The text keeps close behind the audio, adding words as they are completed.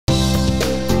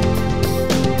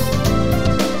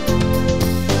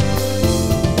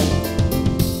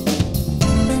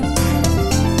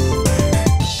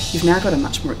you've now got a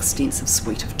much more extensive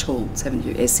suite of tools, haven't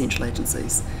you, as central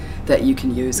agencies, that you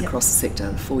can use across the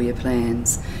sector. The 4-year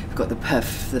plans, we've got the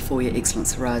PIF, the 4-year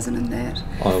excellence horizon in that.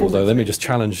 Although let me just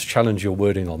challenge your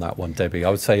wording on that one, Debbie. I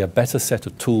would say a better set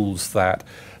of tools that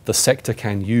the sector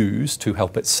can use to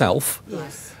help itself.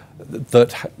 Yes.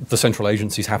 That the central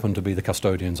agencies happen to be the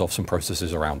custodians of some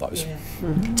processes around those. Yeah.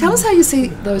 Tell us how you see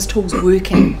those tools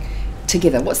working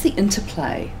together. What's the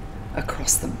interplay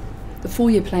across them? The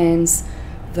 4-year plans,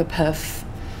 the PIF,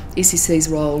 SEC's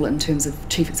role in terms of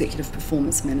Chief Executive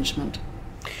Performance Management.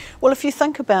 Well, if you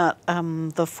think about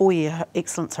the 4-year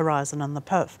excellence horizon and the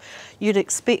PIF, you'd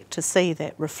expect to see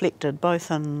that reflected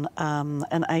both in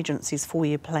an agency's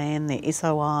 4-year plan, their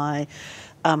SOI.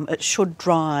 It should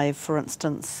drive, for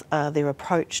instance, their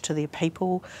approach to their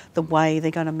people, the way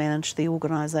they're going to manage the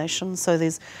organisation. So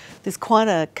there's quite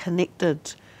a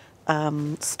connected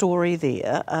story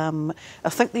there. I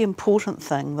think the important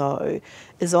thing, though,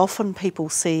 is often people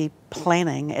see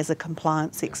planning as a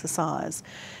compliance exercise,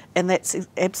 and that's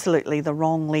absolutely the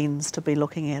wrong lens to be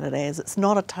looking at it as. It's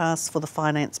not a task for the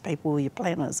finance people or your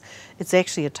planners. It's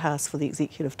actually a task for the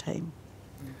executive team.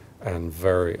 And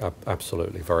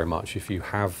absolutely, very much. If you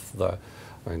have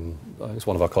as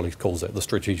one of our colleagues calls it, the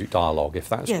strategic dialogue.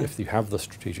 If you have the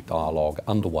strategic dialogue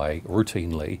underway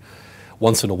routinely,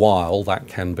 once in a while that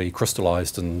can be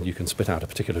crystallised and you can spit out a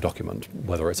particular document,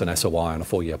 whether it's an SOI and a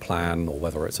 4-year plan or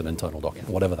whether it's an internal document,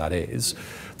 whatever that is.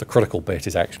 The critical bit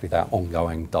is actually that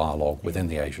ongoing dialogue within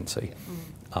the agency.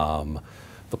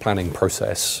 The planning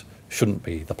process shouldn't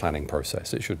be the planning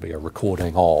process. It should be a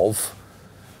recording of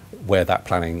where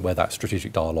that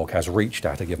strategic dialogue has reached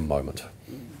at a given moment.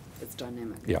 It's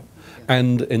dynamic. Yeah.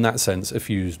 And in that sense,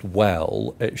 if used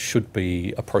well, it should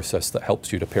be a process that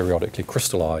helps you to periodically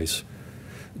crystallise,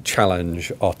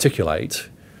 challenge, articulate,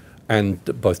 and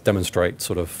both demonstrate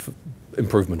sort of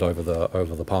improvement over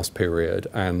the past period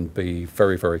and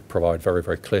provide very,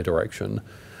 very clear direction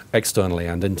externally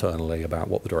and internally about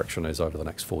what the direction is over the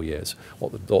next 4 years,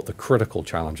 what the critical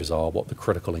challenges are, what the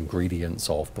critical ingredients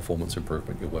of performance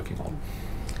improvement you're working on.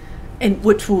 And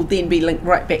which will then be linked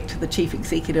right back to the chief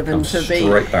executive and to be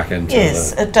straight back into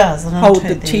it does, and hold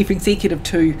the chief executive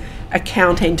to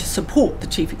account and to support the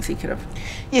chief executive.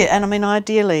 Yeah, and I mean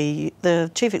ideally the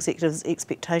chief executive's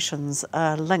expectations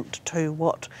are linked to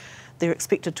what they're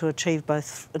expected to achieve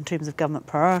both in terms of government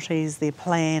priorities, their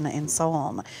plan and so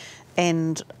on.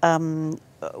 And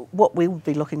what we would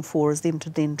be looking for is them to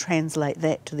then translate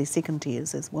that to their second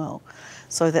tiers as well,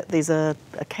 so that there's a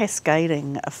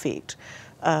cascading effect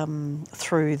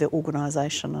through the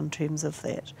organisation in terms of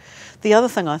that. The other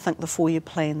thing I think the 4-year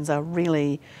plans are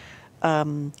really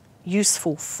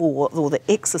useful for, or the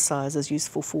exercise is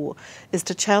useful for, is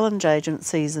to challenge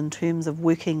agencies in terms of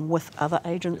working with other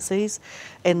agencies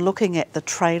and looking at the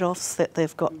trade-offs that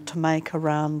they've got to make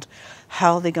around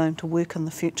how they're going to work in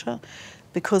the future,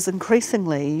 because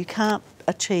increasingly you can't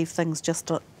achieve things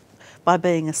just by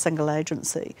being a single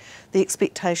agency. The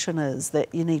expectation is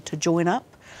that you need to join up.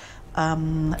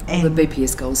 And the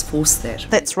BPS goals force that.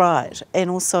 That's right, and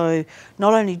also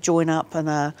not only join up in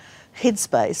a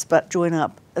headspace, but join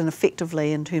up and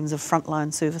effectively in terms of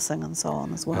frontline servicing and so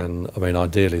on as well. And I mean,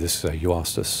 ideally, you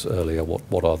asked us earlier,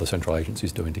 what are the central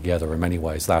agencies doing together? In many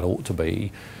ways, that ought to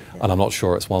be, and I'm not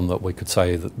sure it's one that we could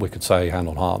say hand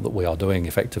on heart that we are doing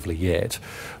effectively yet.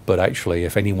 But actually,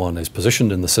 if anyone is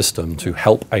positioned in the system to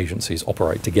help agencies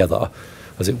operate together,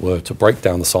 as it were, to break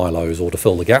down the silos or to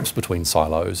fill the gaps between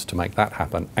silos, to make that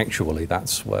happen, actually,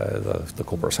 that's where the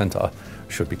corporate centre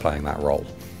should be playing that role.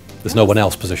 There's no one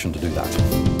else positioned to do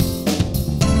that.